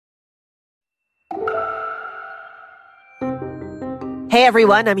Hey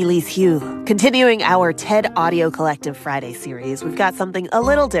everyone, I'm Elise Hugh. Continuing our TED Audio Collective Friday series, we've got something a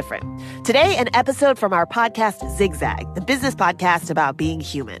little different. Today, an episode from our podcast ZigZag, the business podcast about being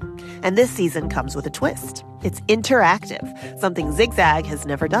human. And this season comes with a twist. It's interactive, something ZigZag has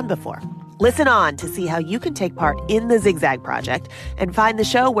never done before. Listen on to see how you can take part in the ZigZag project and find the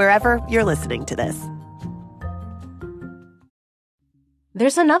show wherever you're listening to this.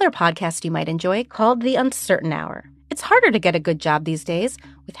 There's another podcast you might enjoy called The Uncertain Hour. It's harder to get a good job these days,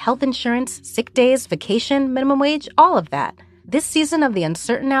 with health insurance, sick days, vacation, minimum wage, all of that. This season of the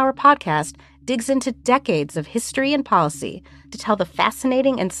Uncertain Hour podcast digs into decades of history and policy to tell the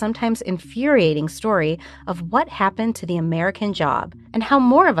fascinating and sometimes infuriating story of what happened to the American job and how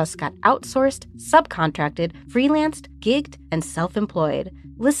more of us got outsourced, subcontracted, freelanced, gigged, and self-employed.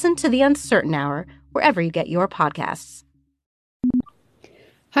 Listen to The Uncertain Hour wherever you get your podcasts.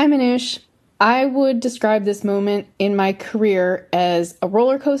 Hi, Manoush. I would describe this moment in my career as a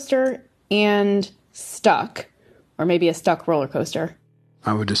roller coaster and stuck, or maybe a stuck roller coaster.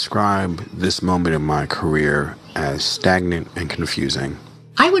 I would describe this moment in my career as stagnant and confusing.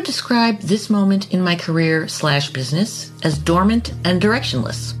 I would describe this moment in my career / business as dormant and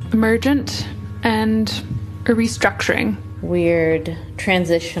directionless. Emergent and a restructuring. Weird,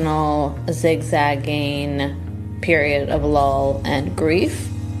 transitional, zigzagging period of lull and grief.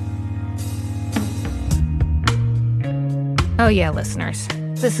 Oh yeah, listeners.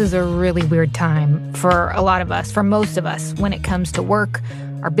 This is a really weird time for a lot of us, for most of us, when it comes to work,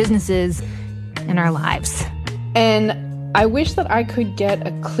 our businesses, and our lives. And I wish that I could get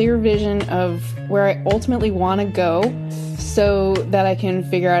a clear vision of where I ultimately want to go so that I can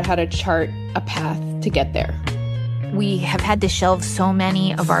figure out how to chart a path to get there. We have had to shelve so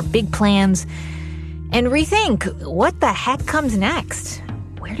many of our big plans and rethink what the heck comes next.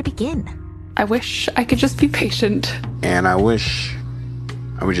 Where to begin? I wish I could just be patient. And I wish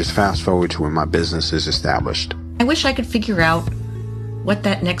I would just fast forward to when my business is established. I wish I could figure out what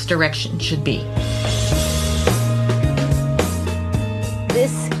that next direction should be.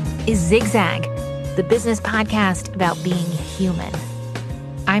 This is ZigZag, the business podcast about being human.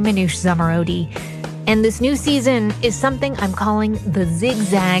 I'm Manoush Zomorodi, and this new season is something I'm calling the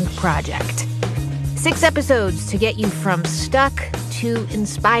ZigZag Project. 6 episodes to get you from stuck to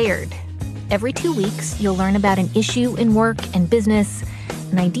inspired. Every 2 weeks, you'll learn about an issue in work and business,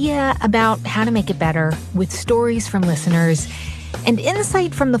 an idea about how to make it better, with stories from listeners, and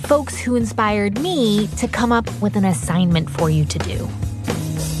insight from the folks who inspired me to come up with an assignment for you to do.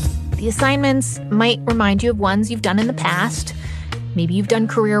 The assignments might remind you of ones you've done in the past. Maybe you've done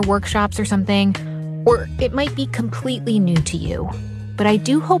career workshops or something, or it might be completely new to you. But I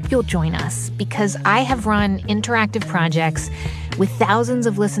do hope you'll join us, because I have run interactive projects with thousands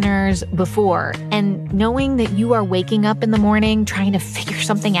of listeners before, and knowing that you are waking up in the morning trying to figure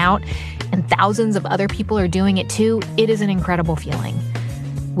something out and thousands of other people are doing it too, it is an incredible feeling.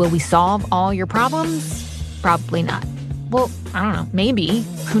 Will we solve all your problems? Probably not. Well, I don't know, maybe,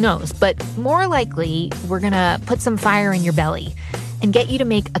 who knows? But more likely, we're gonna put some fire in your belly and get you to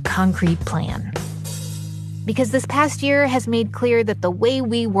make a concrete plan. Because this past year has made clear that the way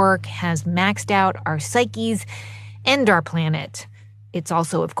we work has maxed out our psyches and our planet. It's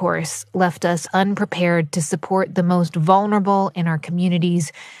also, of course, left us unprepared to support the most vulnerable in our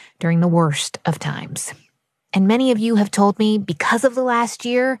communities during the worst of times. And many of you have told me, because of the last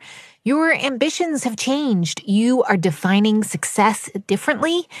year, your ambitions have changed. You are defining success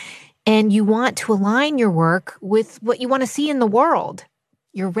differently, and you want to align your work with what you want to see in the world.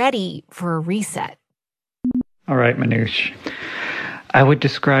 You're ready for a reset. All right, Manoush. I would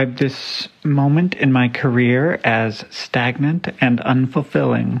describe this moment in my career as stagnant and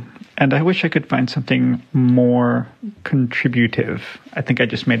unfulfilling, and I wish I could find something more contributive. I think I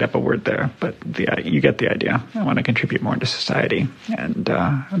just made up a word there, but you get the idea. I want to contribute more to society, and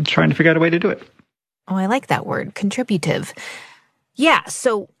I'm trying to figure out a way to do it. Oh, I like that word, contributive. Yeah,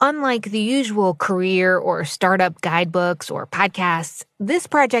 so unlike the usual career or startup guidebooks or podcasts, this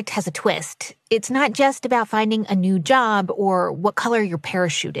project has a twist. It's not just about finding a new job or what color your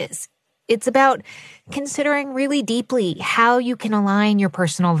parachute is. It's about considering really deeply how you can align your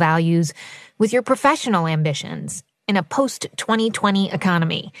personal values with your professional ambitions in a post-2020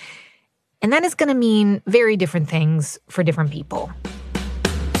 economy. And that is going to mean very different things for different people.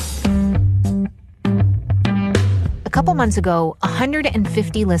 A couple months ago,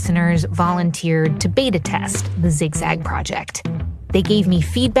 150 listeners volunteered to beta test the ZigZag project. They gave me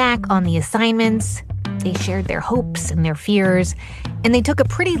feedback on the assignments, they shared their hopes and their fears, and they took a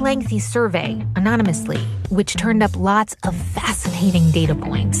pretty lengthy survey anonymously, which turned up lots of fascinating data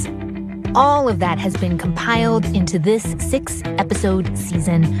points. all of that has been compiled into this 6-episode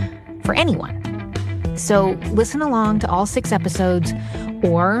season for anyone. So listen along to all 6 episodes,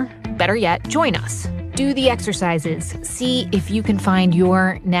 or better yet, join us. Do the exercises. See if you can find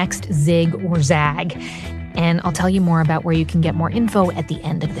your next zig or zag. And I'll tell you more about where you can get more info at the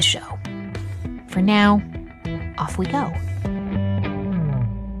end of the show. For now, off we go.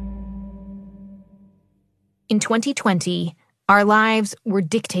 In 2020, our lives were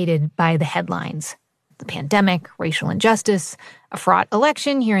dictated by the headlines. The pandemic, racial injustice, a fraught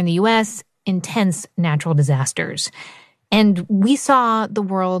election here in the U.S., intense natural disasters. And we saw the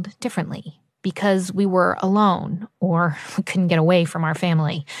world differently because we were alone, or we couldn't get away from our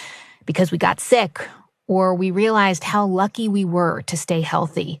family, because we got sick, or we realized how lucky we were to stay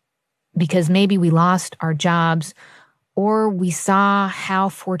healthy, because maybe we lost our jobs, or we saw how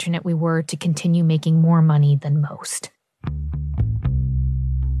fortunate we were to continue making more money than most.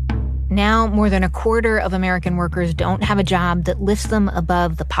 Now, more than a quarter of American workers don't have a job that lifts them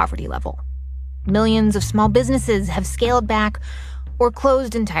above the poverty level. Millions of small businesses have scaled back or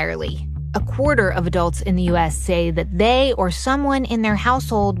closed entirely. A quarter of adults in the U.S. say that they or someone in their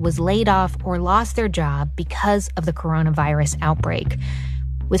household was laid off or lost their job because of the coronavirus outbreak,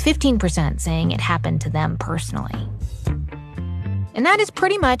 with 15% saying it happened to them personally. And that is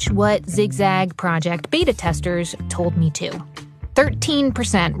pretty much what ZigZag Project beta testers told me too.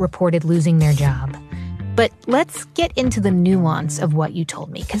 13% reported losing their job. But let's get into the nuance of what you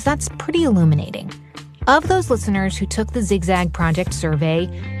told me, because that's pretty illuminating. Of those listeners who took the ZigZag Project survey,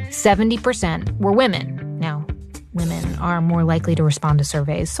 70% were women. Now, women are more likely to respond to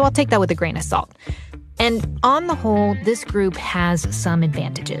surveys, so I'll take that with a grain of salt. And on the whole, this group has some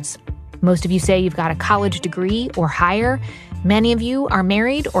advantages. Most of you say you've got a college degree or higher. Many of you are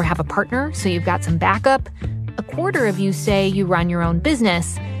married or have a partner, so you've got some backup. A quarter of you say you run your own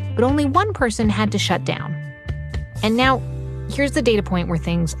business, but only one person had to shut down. And now, here's the data point where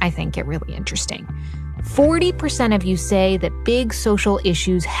things, I think, get really interesting. 40% of you say that big social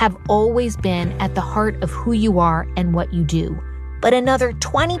issues have always been at the heart of who you are and what you do. But another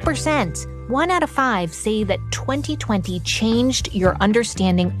 20%, 1 out of 5, say that 2020 changed your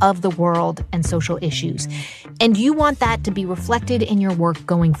understanding of the world and social issues. And you want that to be reflected in your work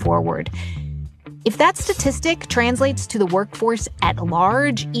going forward. If that statistic translates to the workforce at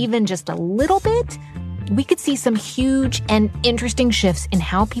large, even just a little bit, we could see some huge and interesting shifts in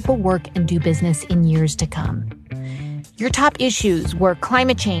how people work and do business in years to come. Your top issues were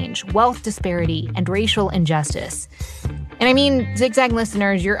climate change, wealth disparity, and racial injustice. And I mean, ZigZag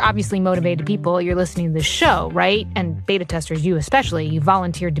listeners, you're obviously motivated people. You're listening to this show, right? And beta testers, you especially, you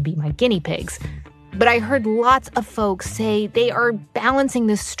volunteered to be my guinea pigs. But I heard lots of folks say they are balancing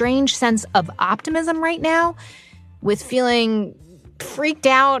this strange sense of optimism right now with feeling freaked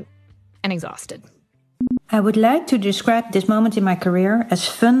out and exhausted. I would like to describe this moment in my career as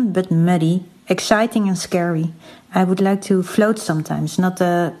fun but muddy, exciting and scary. I would like to float sometimes, not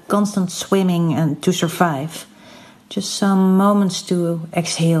a constant swimming and to survive. Just some moments to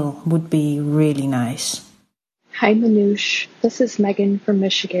exhale would be really nice. Hi Manoush, this is Megan from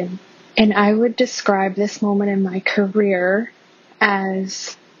Michigan. And I would describe this moment in my career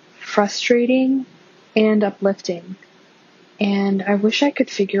as frustrating and uplifting. And I wish I could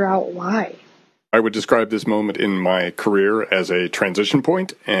figure out why. I would describe this moment in my career as a transition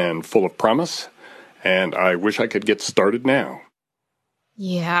point and full of promise. And I wish I could get started now.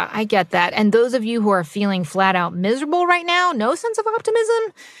 Yeah, I get that. And those of you who are feeling flat out miserable right now, no sense of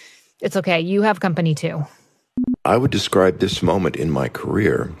optimism, it's okay. You have company too. I would describe this moment in my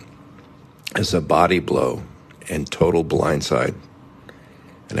career as a body blow and total blindside,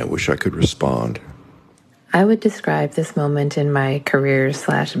 and I wish I could respond. I would describe this moment in my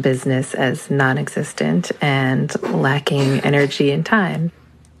career/business as non-existent and lacking energy and time.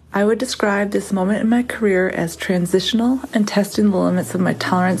 I would describe this moment in my career as transitional and testing the limits of my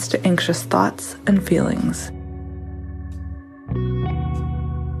tolerance to anxious thoughts and feelings.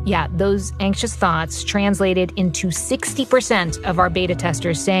 Yeah, those anxious thoughts translated into 60% of our beta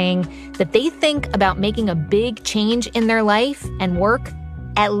testers saying that they think about making a big change in their life and work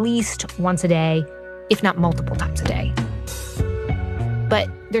at least once a day, if not multiple times a day. But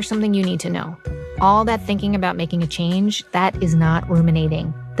there's something you need to know. All that thinking about making a change, that is not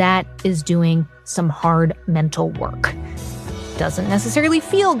ruminating. That is doing some hard mental work. Doesn't necessarily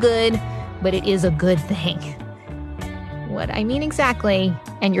feel good, but it is a good thing. What I mean exactly,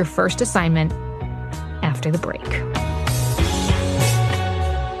 and your first assignment after the break.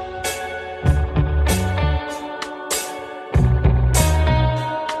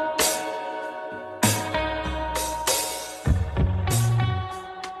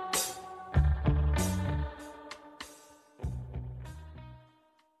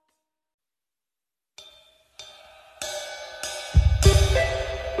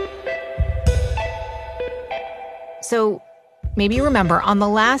 So maybe you remember, on the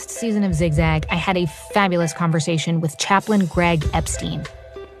last season of ZigZag, I had a fabulous conversation with chaplain Greg Epstein.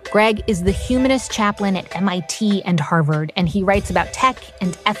 Greg is the humanist chaplain at MIT and Harvard, and he writes about tech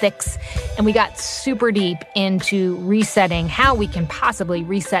and ethics. And we got super deep into resetting how we can possibly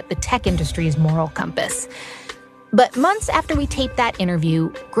reset the tech industry's moral compass. But months after we taped that interview,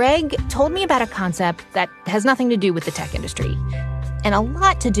 Greg told me about a concept that has nothing to do with the tech industry, and a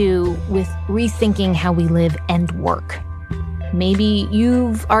lot to do with rethinking how we live and work. Maybe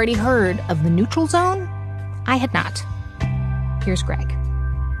you've already heard of the neutral zone? I had not. Here's Greg.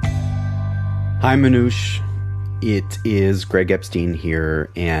 Hi, Manoush. It is Greg Epstein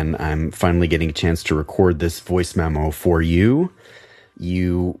here, and I'm finally getting a chance to record this voice memo for you.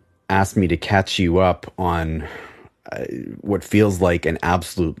 You asked me to catch you up on what feels like an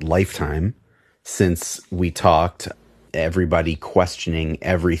absolute lifetime since we talked. Everybody questioning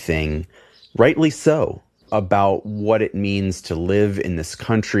everything, rightly so, about what it means to live in this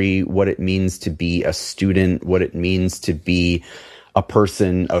country, what it means to be a student, what it means to be a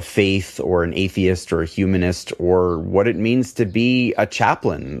person of faith or an atheist or a humanist, or what it means to be a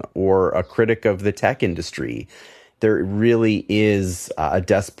chaplain or a critic of the tech industry. There really is a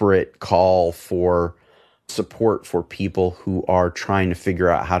desperate call for support for people who are trying to figure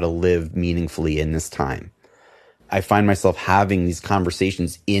out how to live meaningfully in this time. I find myself having these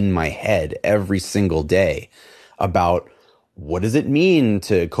conversations in my head every single day about what does it mean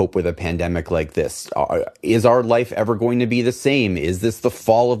to cope with a pandemic like this? Is our life ever going to be the same? Is this the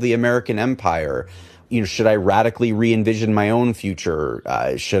fall of the American empire? Should I radically re-envision my own future?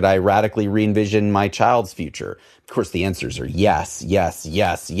 Should I radically re-envision my child's future? Of course, the answers are yes, yes,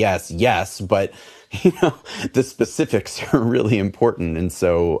 yes, yes, yes. But, the specifics are really important. And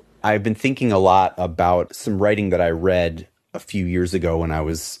so I've been thinking a lot about some writing that I read a few years ago when I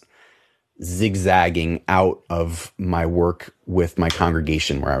was zigzagging out of my work with my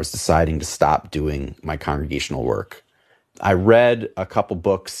congregation, where I was deciding to stop doing my congregational work. I read a couple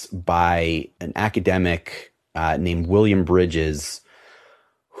books by an academic named William Bridges,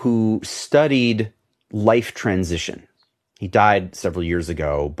 who studied life transition. He died several years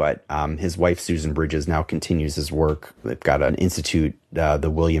ago, but his wife, Susan Bridges, now continues his work. They've got an institute,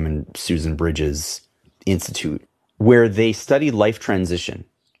 the William and Susan Bridges Institute, where they study life transition.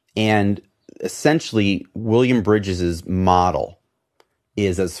 And essentially, William Bridges' model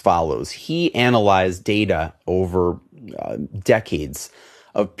is as follows. He analyzed data over decades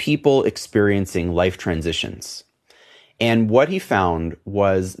of people experiencing life transitions. And what he found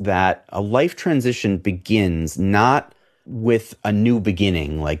was that a life transition begins not with a new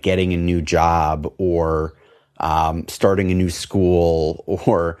beginning, like getting a new job or starting a new school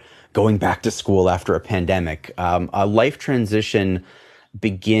or going back to school after a pandemic. A life transition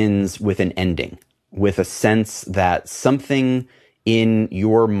begins with an ending, with a sense that something in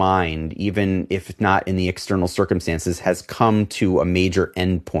your mind, even if not in the external circumstances, has come to a major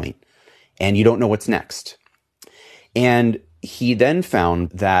end point, and you don't know what's next. And he then found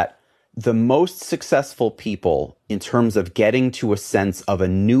that the most successful people in terms of getting to a sense of a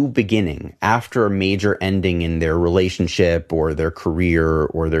new beginning after a major ending in their relationship or their career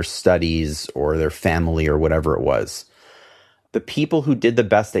or their studies or their family or whatever it was, the people who did the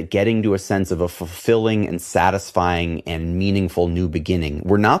best at getting to a sense of a fulfilling and satisfying and meaningful new beginning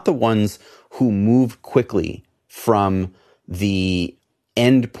were not the ones who moved quickly from the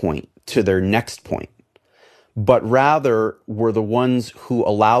end point to their next point, but rather were the ones who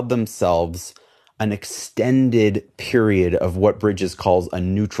allowed themselves an extended period of what Bridges calls a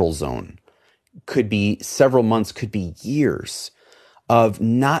neutral zone. Could be several months, could be years of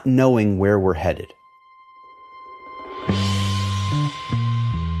not knowing where we're headed.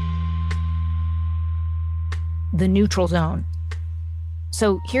 The neutral zone.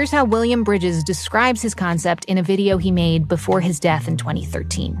 So here's how William Bridges describes his concept in a video he made before his death in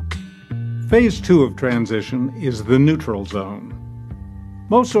 2013. Phase 2 of transition is the neutral zone.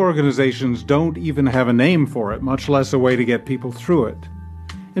 Most organizations don't even have a name for it, much less a way to get people through it.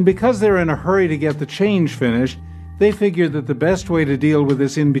 And because they're in a hurry to get the change finished, they figure that the best way to deal with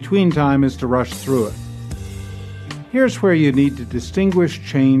this in-between time is to rush through it. Here's where you need to distinguish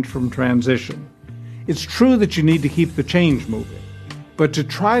change from transition. It's true that you need to keep the change moving, but to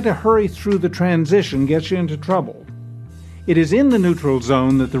try to hurry through the transition gets you into trouble. It is in the neutral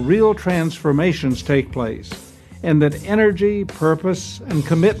zone that the real transformations take place, and that energy, purpose, and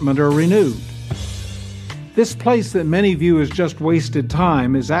commitment are renewed. This place that many view as just wasted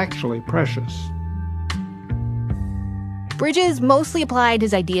time is actually precious. Bridges mostly applied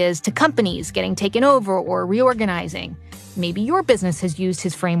his ideas to companies getting taken over or reorganizing. Maybe your business has used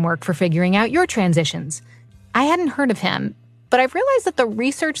his framework for figuring out your transitions. I hadn't heard of him, but I've realized that the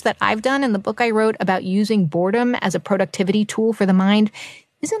research that I've done in the book I wrote about using boredom as a productivity tool for the mind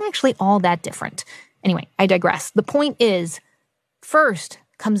isn't actually all that different. Anyway, I digress. The point is, first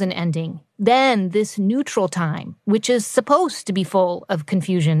comes an ending, then this neutral time, which is supposed to be full of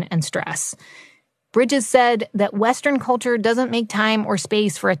confusion and stress. Bridges said that Western culture doesn't make time or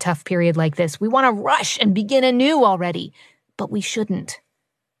space for a tough period like this. We want to rush and begin anew already, but we shouldn't.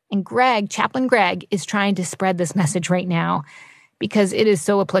 And Chaplain Greg, is trying to spread this message right now because it is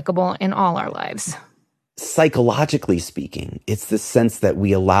so applicable in all our lives. Psychologically speaking, it's the sense that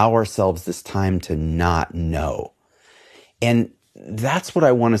we allow ourselves this time to not know. And that's what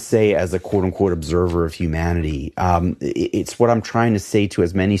I want to say as a quote-unquote observer of humanity. It's what I'm trying to say to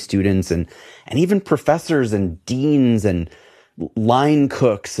as many students and even professors and deans and line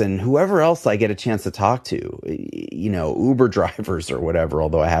cooks and whoever else I get a chance to talk to, Uber drivers or whatever,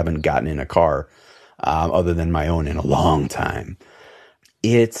 although I haven't gotten in a car other than my own in a long time.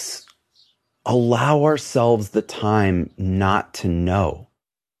 It's allow ourselves the time not to know.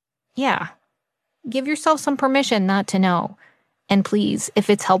 Yeah. Give yourself some permission not to know. And please, if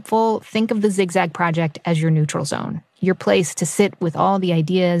it's helpful, think of the ZigZag Project as your neutral zone, your place to sit with all the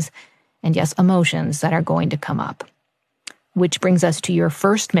ideas and, yes, emotions that are going to come up. Which brings us to your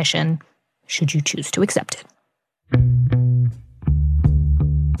first mission, should you choose to accept it.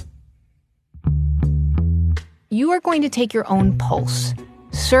 You are going to take your own pulse,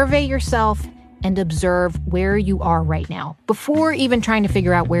 survey yourself, and observe where you are right now, before even trying to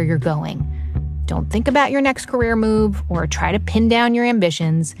figure out where you're going. Don't think about your next career move or try to pin down your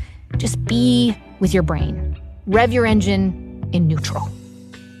ambitions. Just be with your brain. Rev your engine in neutral.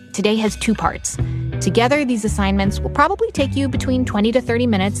 Today has 2 parts. Together, these assignments will probably take you between 20 to 30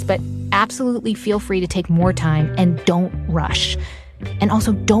 minutes, but absolutely feel free to take more time and don't rush. And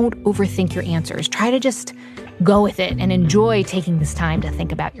also don't overthink your answers. Try to just go with it and enjoy taking this time to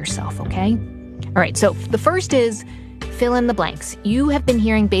think about yourself, okay? All right, so the first is fill in the blanks. You have been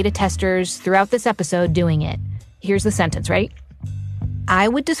hearing beta testers throughout this episode doing it. Here's the sentence, right? I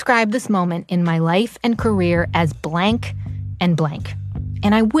would describe this moment in my life and career as blank and blank.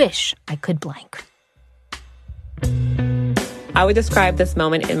 And I wish I could blank. I would describe this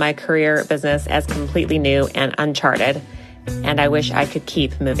moment in my career business as completely new and uncharted, and I wish I could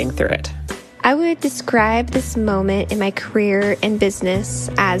keep moving through it. I would describe this moment in my career and business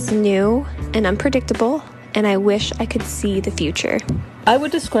as new and unpredictable, and I wish I could see the future. I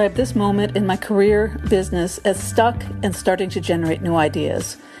would describe this moment in my career business as stuck and starting to generate new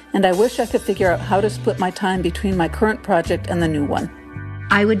ideas, and I wish I could figure out how to split my time between my current project and the new one.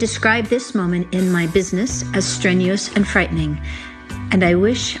 I would describe this moment in my business as strenuous and frightening, and I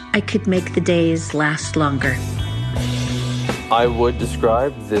wish I could make the days last longer. I would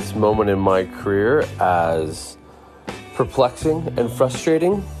describe this moment in my career as perplexing and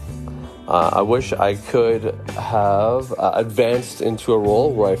frustrating. I wish I could have advanced into a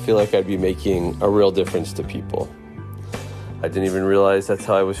role where I feel like I'd be making a real difference to people. I didn't even realize that's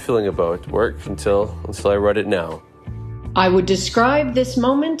how I was feeling about work until I read it now. I would describe this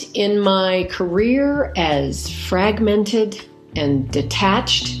moment in my career as fragmented and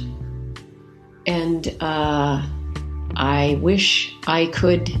detached, and I wish I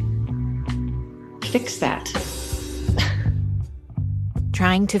could fix that.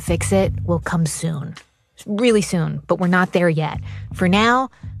 Trying to fix it will come soon. Really soon, but we're not there yet. For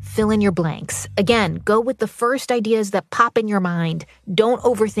now, fill in your blanks. Again, go with the first ideas that pop in your mind. Don't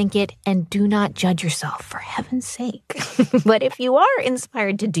overthink it, and do not judge yourself, for heaven's sake. But if you are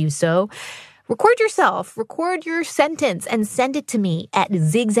inspired to do so, record yourself, record your sentence, and send it to me at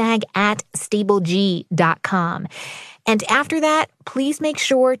zigzag@stableg.com. And after that, please make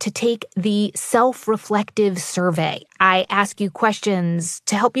sure to take the self-reflective survey. I ask you questions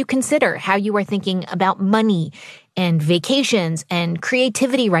to help you consider how you are thinking about money and vacations and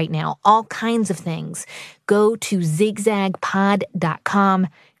creativity right now, all kinds of things. Go to zigzagpod.com,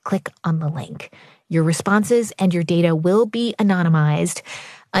 click on the link. Your responses and your data will be anonymized.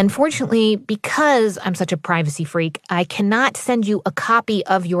 Unfortunately, because I'm such a privacy freak, I cannot send you a copy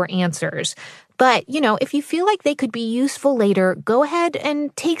of your answers. But, if you feel like they could be useful later, go ahead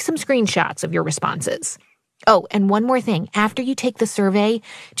and take some screenshots of your responses. Oh, and one more thing. After you take the survey,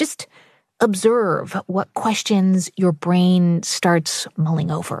 just observe what questions your brain starts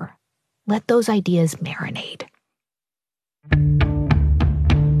mulling over. Let those ideas marinate.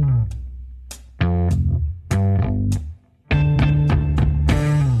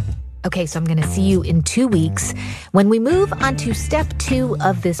 Okay, so I'm going to see you in 2 weeks when we move on to step 2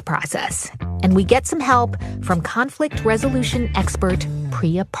 of this process, and we get some help from conflict resolution expert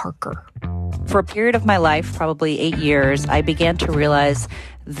Priya Parker. For a period of my life, probably 8 years, I began to realize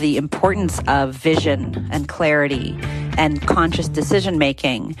the importance of vision and clarity and conscious decision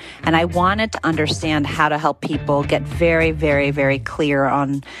making. And I wanted to understand how to help people get very, very, very clear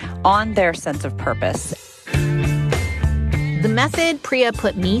on their sense of purpose. The method Priya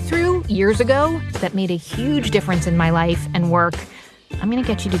put me through years ago that made a huge difference in my life and work, I'm going to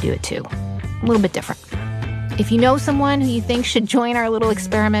get you to do it too. A little bit different. If you know someone who you think should join our little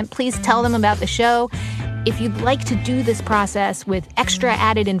experiment, please tell them about the show. If you'd like to do this process with extra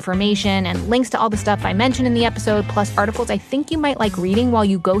added information and links to all the stuff I mentioned in the episode, plus articles I think you might like reading while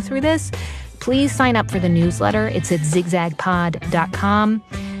you go through this, please sign up for the newsletter. It's at zigzagpod.com.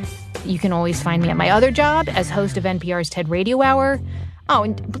 You can always find me at my other job as host of NPR's TED Radio Hour. Oh,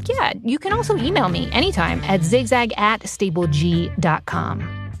 and yeah, you can also email me anytime at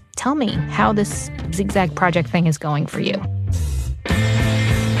zigzag@stableg.com. Tell me how this ZigZag project thing is going for you.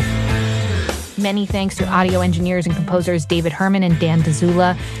 Many thanks to audio engineers and composers David Herman and Dan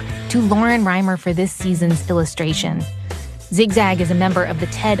DeZula, to Lauren Reimer for this season's illustration. ZigZag is a member of the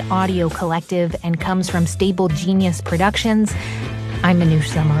TED Audio Collective and comes from Stable Genius Productions. I'm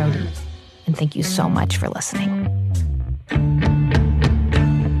Manoush Zomorodi, and thank you so much for listening.